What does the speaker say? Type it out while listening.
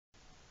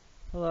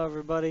Hello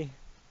everybody,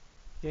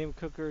 Game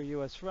Cooker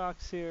US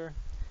Rocks here.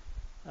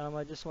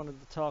 I just wanted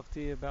to talk to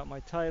you about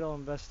my title,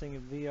 Investing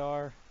in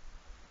VR.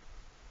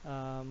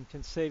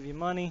 Can save you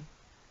money.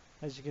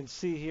 As you can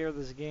see here,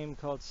 there's a game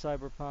called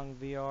Cyberpunk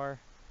VR,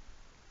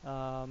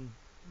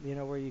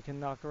 where you can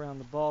knock around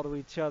the ball to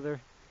each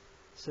other,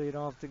 so you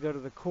don't have to go to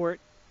the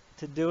court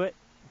to do it.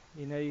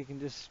 You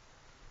can just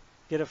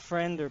get a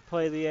friend or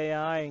play the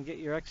AI and get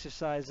your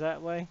exercise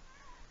that way.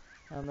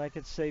 That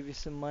could save you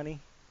some money.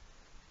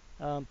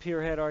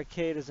 Pierhead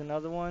Arcade is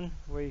another one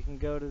where you can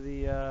go to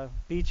the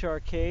beach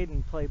arcade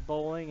and play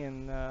bowling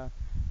and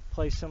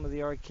play some of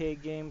the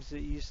arcade games that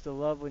you used to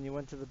love when you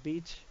went to the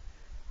beach.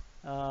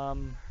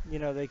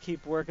 They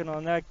keep working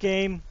on that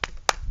game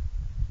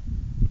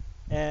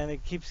and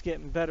it keeps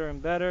getting better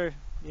and better.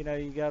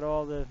 You got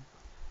all the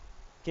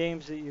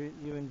games that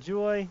you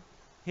enjoy.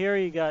 Here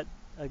you got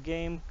a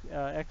game,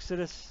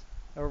 Exodus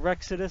or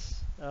Rexodus,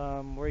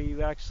 where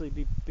you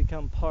actually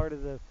become part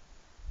of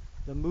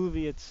the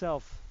movie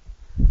itself.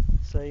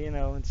 So,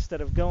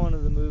 instead of going to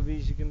the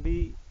movies, you can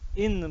be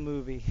in the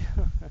movie.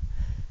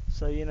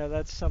 So,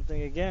 that's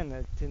something, again,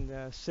 that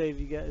can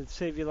save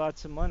you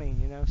lots of money,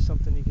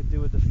 something you can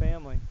do with the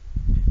family.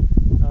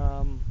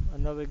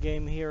 Another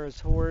game here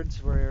is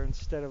Hordes, where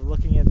instead of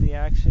looking at the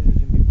action, you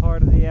can be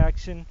part of the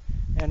action.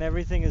 And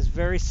everything is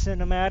very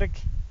cinematic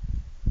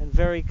and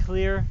very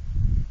clear.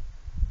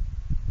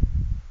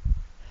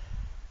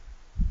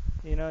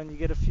 And you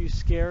get a few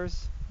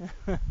scares.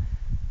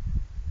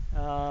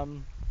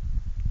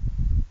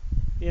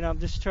 I'm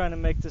just trying to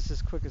make this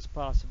as quick as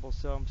possible,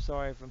 so I'm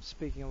sorry if I'm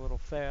speaking a little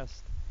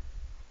fast.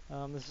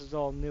 This is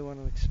all new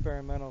and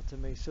experimental to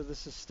me, so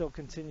this is still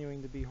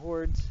continuing to be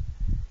Hordes.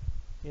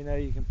 You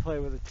can play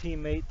with a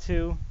teammate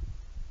too.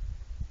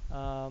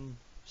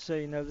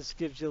 This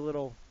gives you a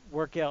little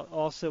workout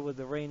also with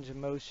the range of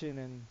motion,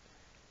 and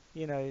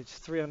it's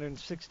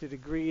 360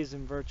 degrees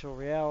in virtual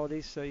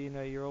reality, so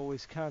you're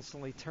always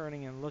constantly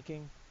turning and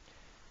looking.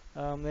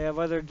 They have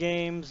other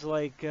games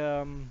like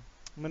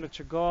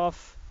miniature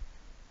golf.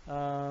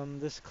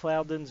 This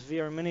Cloudlands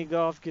VR Mini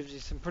Golf gives you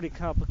some pretty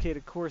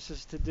complicated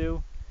courses to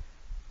do.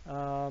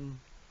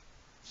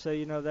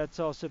 That's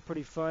also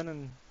pretty fun,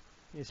 and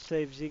it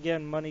saves you,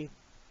 again, money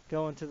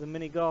going to the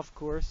mini golf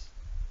course.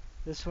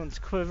 This one's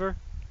Quiver.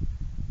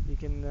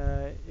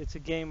 It's a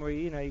game where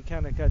you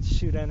kind of got to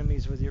shoot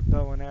enemies with your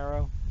bow and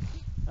arrow.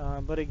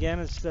 But again,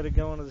 instead of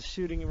going to the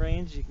shooting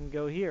range, you can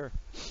go here.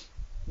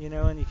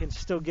 And you can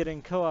still get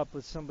in co-op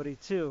with somebody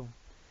too.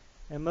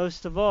 And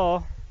most of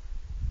all,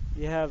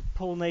 you have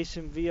Pool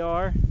Nation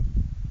VR.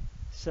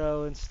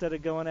 So instead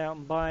of going out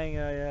and buying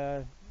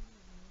a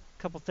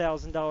couple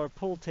 $1,000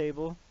 pool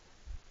table,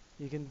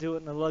 you can do it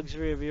in the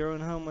luxury of your own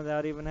home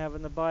without even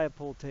having to buy a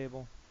pool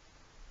table.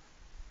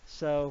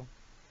 So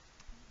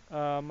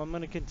I'm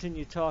going to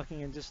continue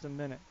talking in just a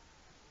minute.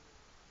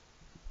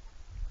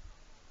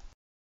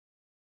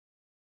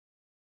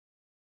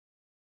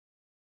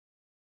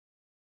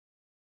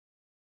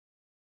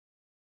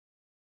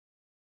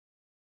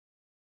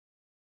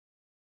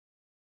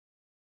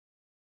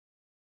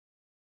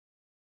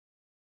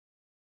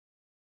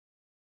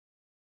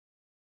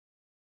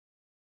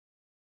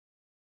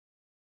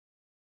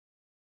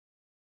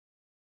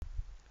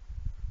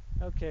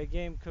 Okay,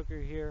 Game Cooker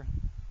here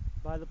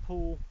by the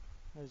pool,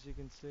 as you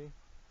can see.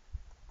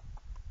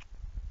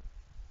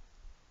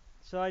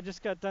 So I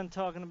just got done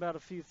talking about a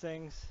few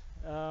things.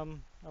 I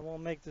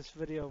won't make this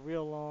video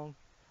real long.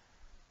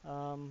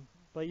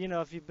 But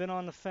if you've been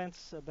on the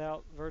fence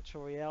about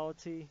virtual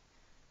reality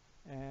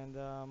and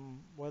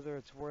whether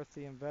it's worth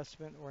the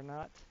investment or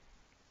not,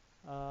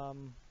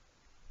 um,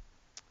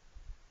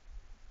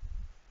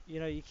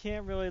 you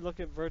can't really look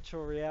at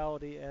virtual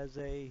reality as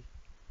a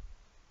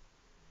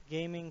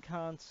gaming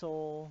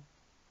console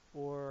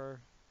or,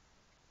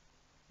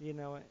 you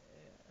know,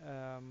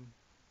 um,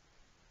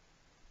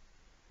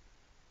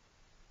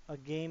 a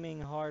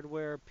gaming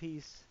hardware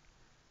piece.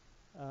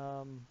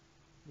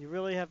 You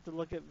really have to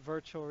look at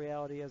virtual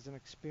reality as an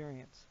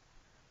experience.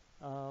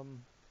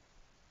 Um,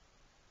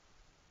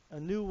 a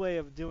new way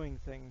of doing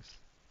things,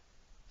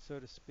 so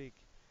to speak.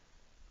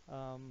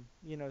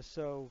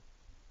 So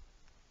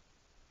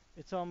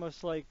it's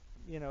almost like,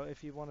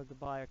 if you wanted to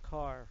buy a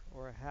car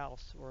or a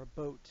house or a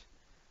boat,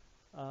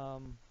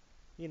 um,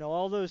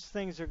 all those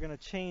things are going to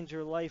change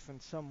your life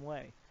in some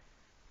way.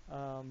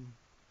 Um,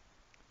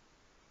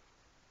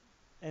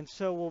 and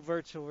so will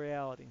virtual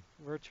reality.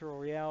 Virtual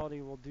reality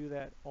will do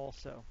that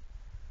also.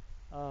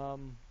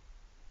 Um,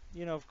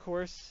 of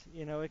course,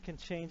 it can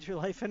change your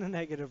life in a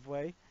negative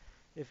way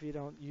if you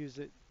don't use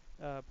it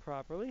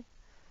properly.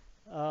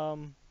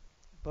 Um,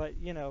 but,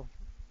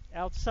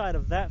 outside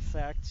of that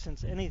fact,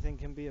 since anything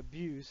can be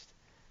abused,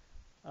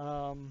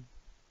 um,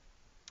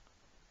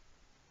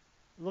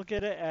 look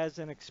at it as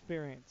an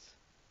experience.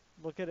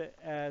 Look at it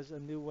as a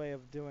new way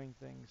of doing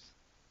things.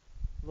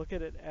 Look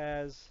at it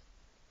as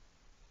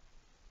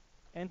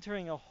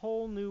entering a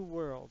whole new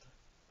world.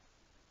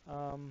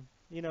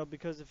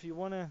 Because if you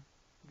want to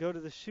go to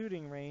the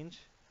shooting range,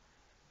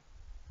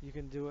 you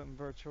can do it in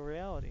virtual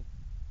reality.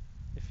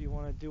 If you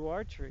want to do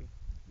archery,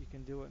 you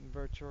can do it in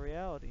virtual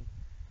reality.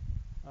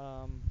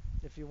 Um,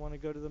 if you want to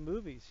go to the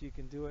movies, you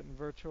can do it in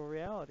virtual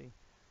reality.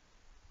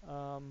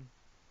 Um,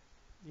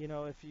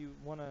 if you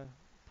want to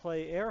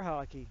play air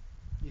hockey,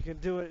 you can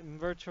do it in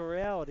virtual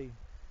reality.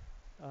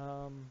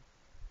 Um,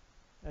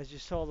 as you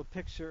saw the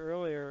picture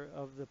earlier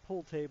of the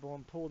pool table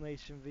in Pool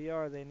Nation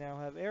VR, they now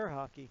have air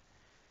hockey,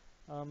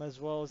 as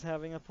well as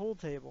having a pool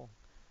table.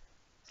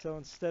 So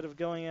instead of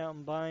going out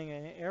and buying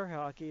an air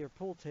hockey or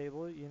pool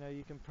table,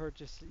 you can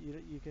purchase,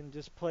 you can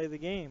just play the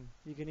game.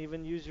 You can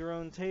even use your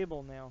own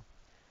table now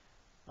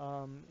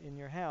in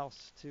your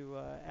house to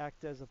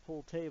act as a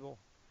pool table.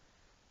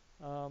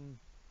 Um,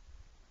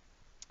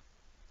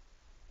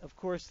 of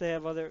course, they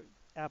have other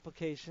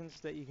applications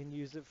that you can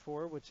use it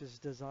for, which is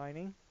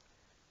designing,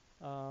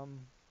 um,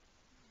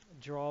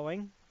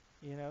 drawing,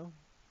 you know.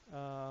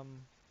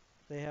 Um,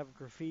 they have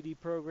graffiti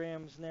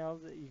programs now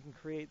that you can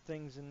create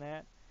things in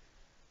that.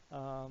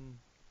 Um,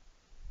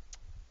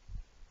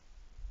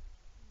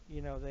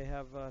 they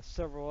have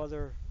several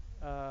other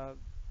uh,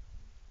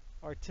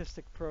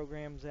 artistic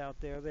programs out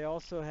there. They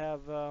also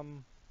have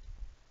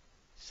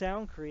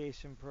sound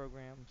creation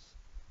programs,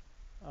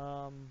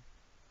 um,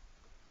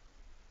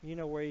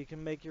 where you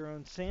can make your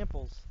own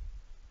samples,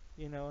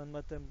 and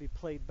let them be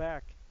played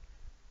back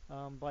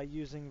by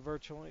using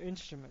virtual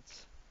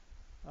instruments.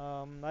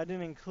 I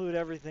didn't include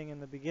everything in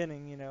the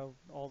beginning,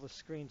 all the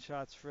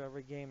screenshots for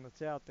every game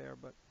that's out there,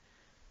 but,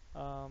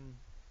 um,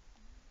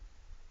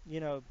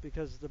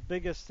 because the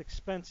biggest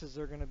expenses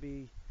are going to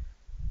be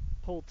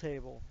pool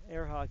table,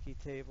 air hockey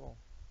table,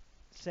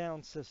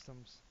 sound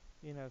systems,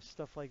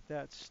 stuff like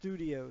that.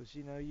 Studios,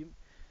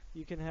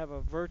 you can have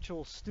a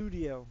virtual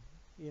studio,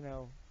 you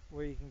know,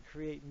 where you can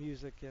create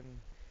music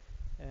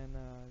and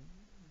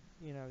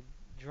you know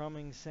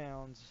drumming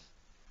sounds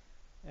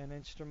and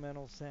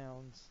instrumental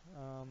sounds.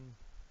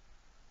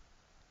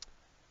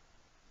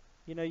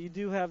 You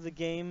do have the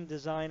game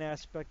design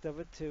aspect of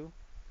it too,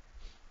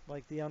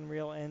 like the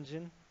Unreal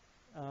Engine.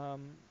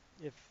 Um,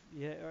 if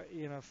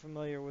you're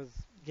familiar with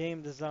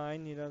game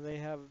design, they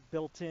have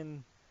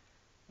built-in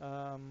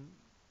um,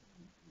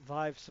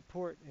 Vive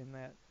support in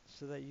that,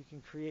 so that you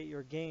can create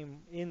your game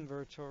in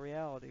virtual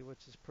reality,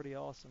 which is pretty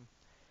awesome.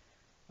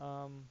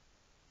 Um,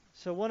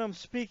 so what I'm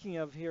speaking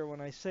of here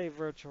when I say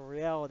virtual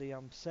reality,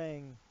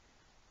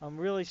 I'm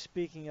really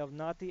speaking of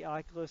not the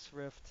Oculus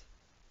Rift,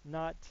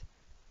 not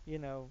you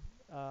know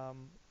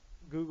um,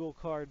 Google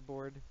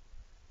Cardboard,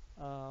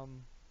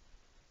 um,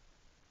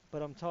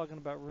 but I'm talking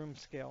about room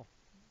scale.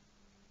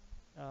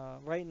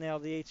 Right now,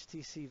 the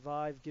HTC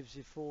Vive gives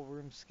you full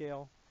room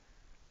scale.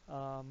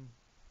 Um,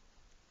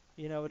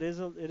 it is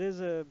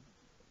a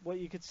what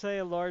you could say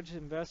a large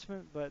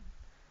investment, but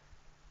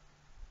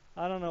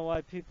I don't know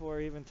why people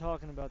are even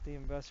talking about the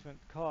investment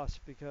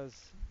cost because,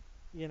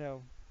 you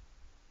know,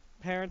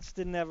 parents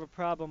didn't have a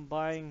problem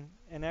buying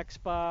an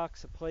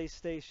Xbox, a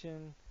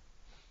PlayStation,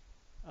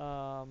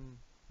 um,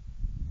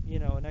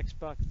 an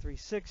Xbox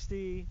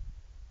 360,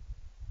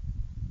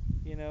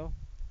 you know,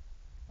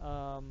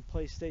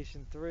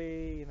 PlayStation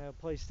 3,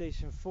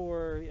 PlayStation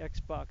 4,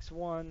 Xbox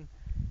One,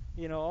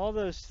 all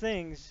those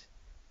things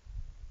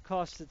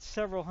costed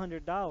several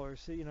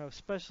 $100s,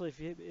 especially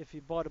if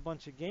you bought a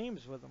bunch of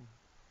games with them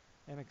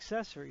and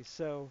accessories.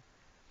 So,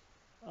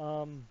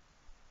 um,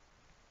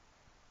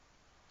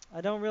 I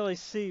don't really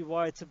see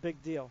why it's a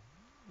big deal.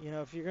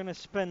 If you're going to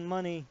spend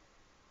money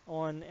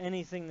on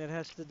anything that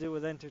has to do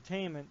with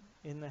entertainment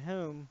in the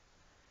home,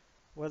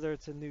 whether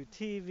it's a new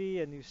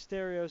TV, a new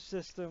stereo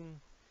system,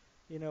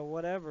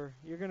 whatever,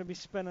 you're going to be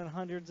spending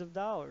hundreds of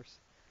dollars.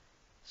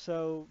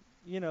 So,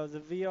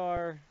 the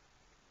VR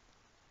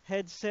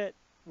headset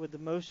with the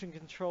motion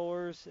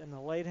controllers and the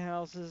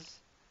lighthouses,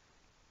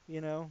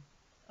 you know,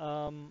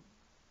 um,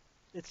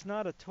 it's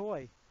not a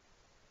toy.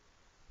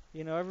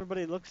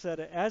 Everybody looks at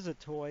it as a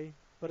toy,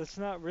 but it's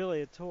not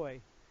really a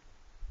toy.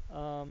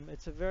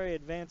 It's a very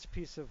advanced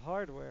piece of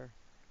hardware.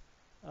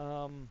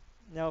 Um,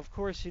 Now, of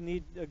course, you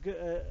need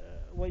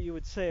what you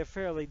would say a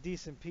fairly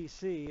decent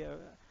PC.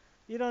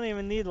 You don't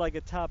even need like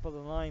a top of the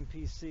line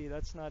PC.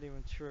 That's not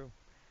even true.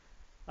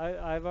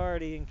 I've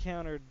already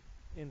encountered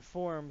in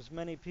forums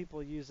many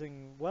people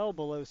using well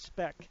below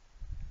spec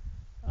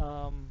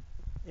um,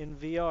 in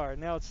VR.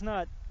 Now, it's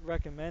not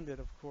recommended,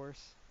 of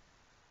course.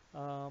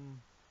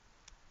 Um,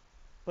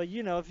 but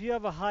if you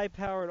have a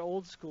high-powered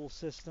old school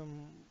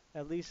system,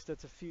 at least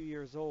that's a few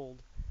years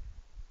old,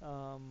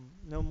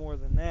 no more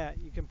than that,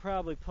 you can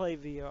probably play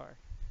VR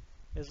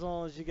as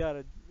long as you got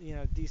a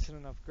decent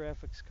enough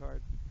graphics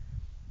card.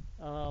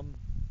 Um,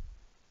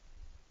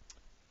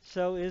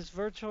 so is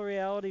virtual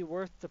reality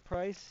worth the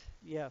price?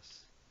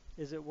 Yes.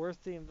 Is it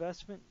worth the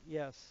investment?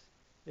 Yes.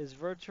 Is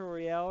virtual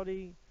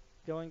reality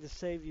going to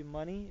save you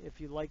money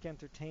if you like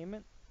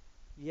entertainment?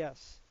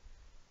 Yes.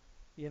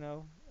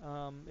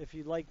 If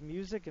you like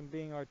music and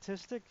being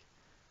artistic,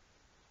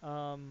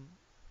 um,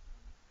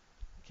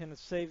 can it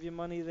save you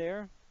money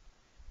there?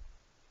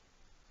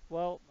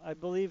 Well, I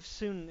believe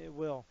soon it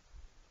will,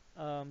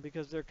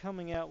 because they're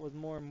coming out with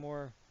more and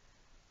more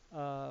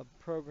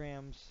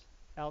programs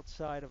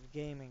outside of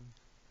gaming.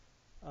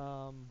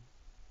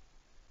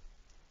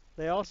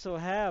 They also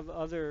have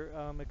other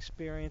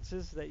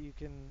experiences that you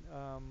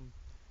can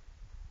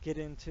get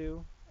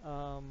into,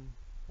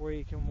 where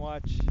you can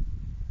watch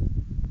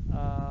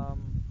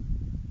um,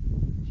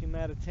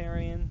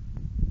 humanitarian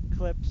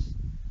clips,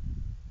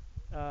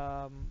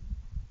 um,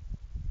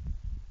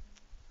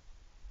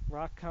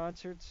 rock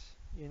concerts,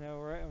 you know,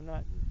 or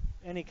not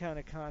any kind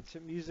of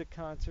concert, music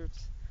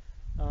concerts,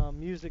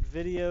 music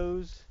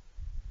videos.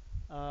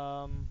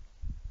 Um,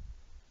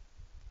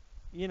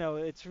 you know,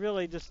 it's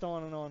really just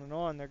on and on and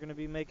on. They're going to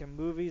be making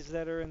movies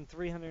that are in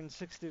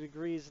 360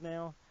 degrees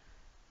now.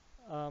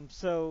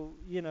 So,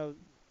 you know,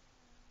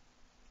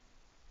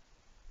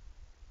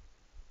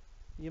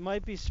 you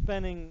might be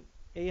spending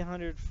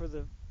 800 for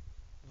the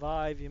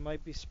Vive. You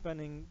might be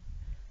spending,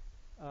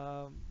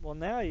 well,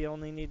 now you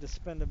only need to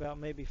spend about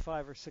maybe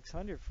 5 or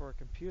 600 for a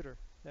computer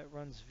that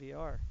runs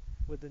VR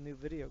with the new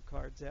video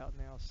cards out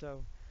now.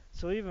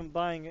 So even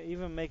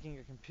making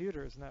a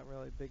computer is not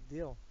really a big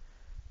deal.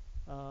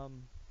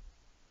 Um,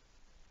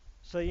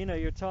 so you know,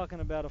 you're talking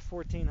about a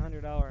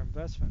 $1,400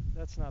 investment.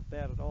 That's not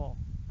bad at all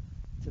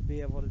to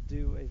be able to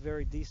do a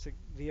very decent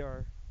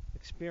VR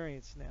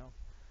experience now.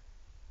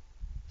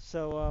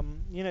 So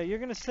you know, you're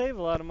going to save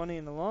a lot of money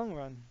in the long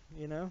run.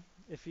 You know,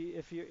 if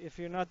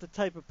you're not the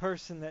type of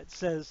person that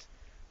says,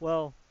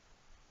 well,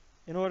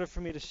 in order for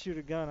me to shoot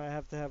a gun, I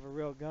have to have a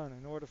real gun.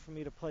 In order for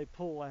me to play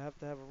pool, I have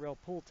to have a real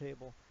pool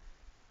table.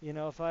 You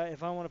know, if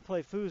I want to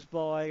play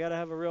foosball, I got to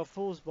have a real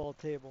foosball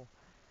table.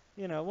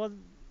 You know, well,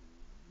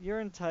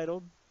 you're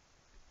entitled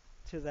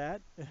to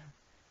that.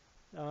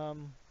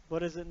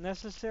 But is it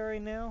necessary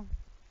now?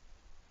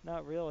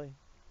 Not really.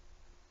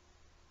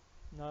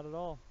 Not at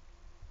all.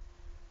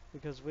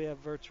 Because we have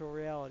virtual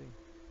reality.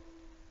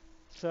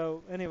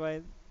 So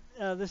anyway,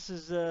 this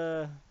is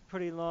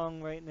pretty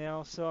long right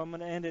now, so I'm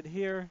going to end it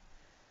here.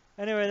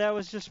 Anyway, that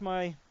was just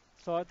my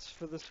thoughts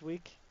for this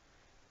week.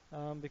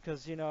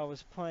 Because, you know, I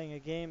was playing a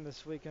game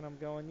this week and I'm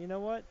going, you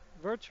know what?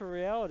 Virtual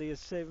reality is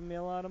saving me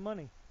a lot of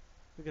money.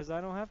 Because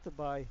I don't have to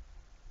buy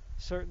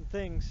certain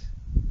things.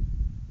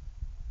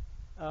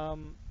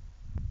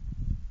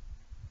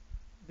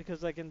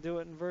 Because I can do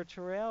it in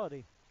virtual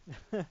reality.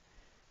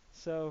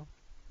 So,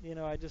 you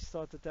know, I just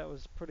thought that that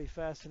was pretty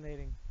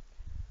fascinating.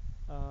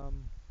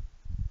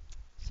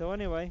 So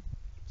anyway,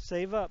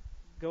 save up.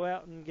 Go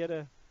out and get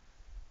a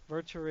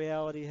virtual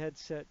reality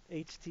headset.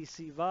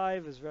 Htc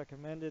Vive is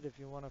recommended if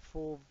you want a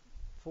full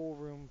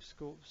room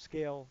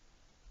scale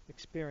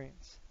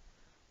experience,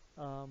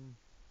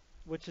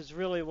 which is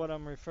really what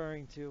I'm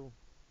referring to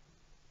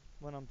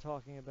when I'm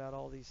talking about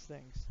all these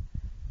things.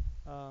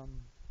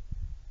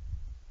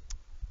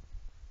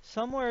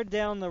 Somewhere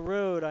down the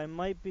road, I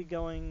might be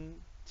going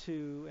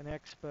to an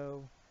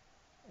expo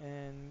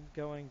and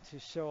going to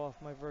show off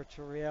my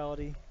virtual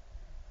reality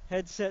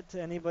headset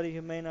to anybody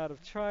who may not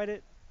have tried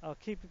it. I'll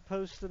keep you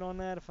posted on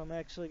that if I'm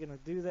actually going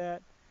to do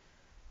that.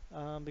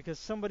 Because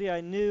somebody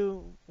I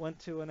knew went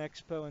to an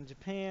expo in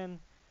Japan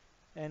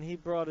and he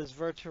brought his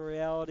virtual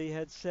reality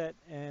headset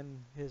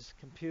and his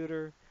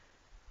computer,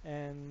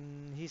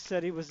 and he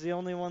said he was the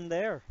only one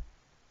there,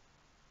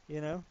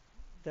 you know,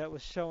 that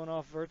was showing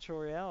off virtual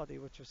reality,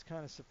 which was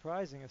kind of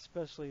surprising,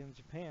 especially in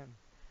Japan.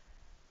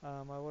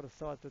 I would have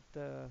thought that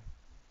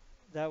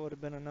that would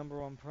have been a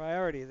 #1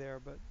 priority there,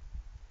 but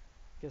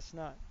guess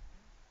not.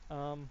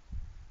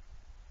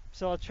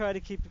 So I'll try to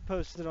keep you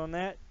posted on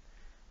that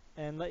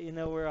and let you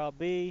know where I'll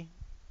be.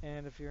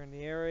 And if you're in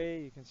the area,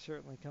 you can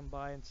certainly come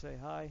by and say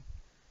hi.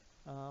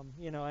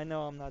 You know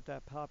I'm not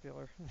that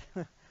popular,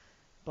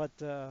 but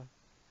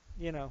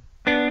you know,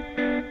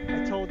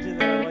 I told you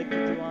that I like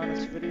to do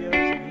honest videos,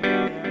 and here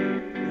I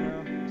am. You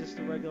know, just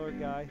a regular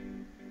guy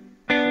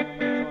sharing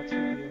my thoughts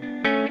with you.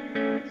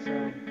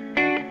 So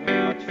thank you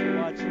very much for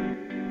watching,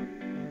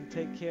 and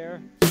take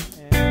care,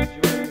 and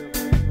enjoy your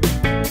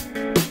virtual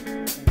reality.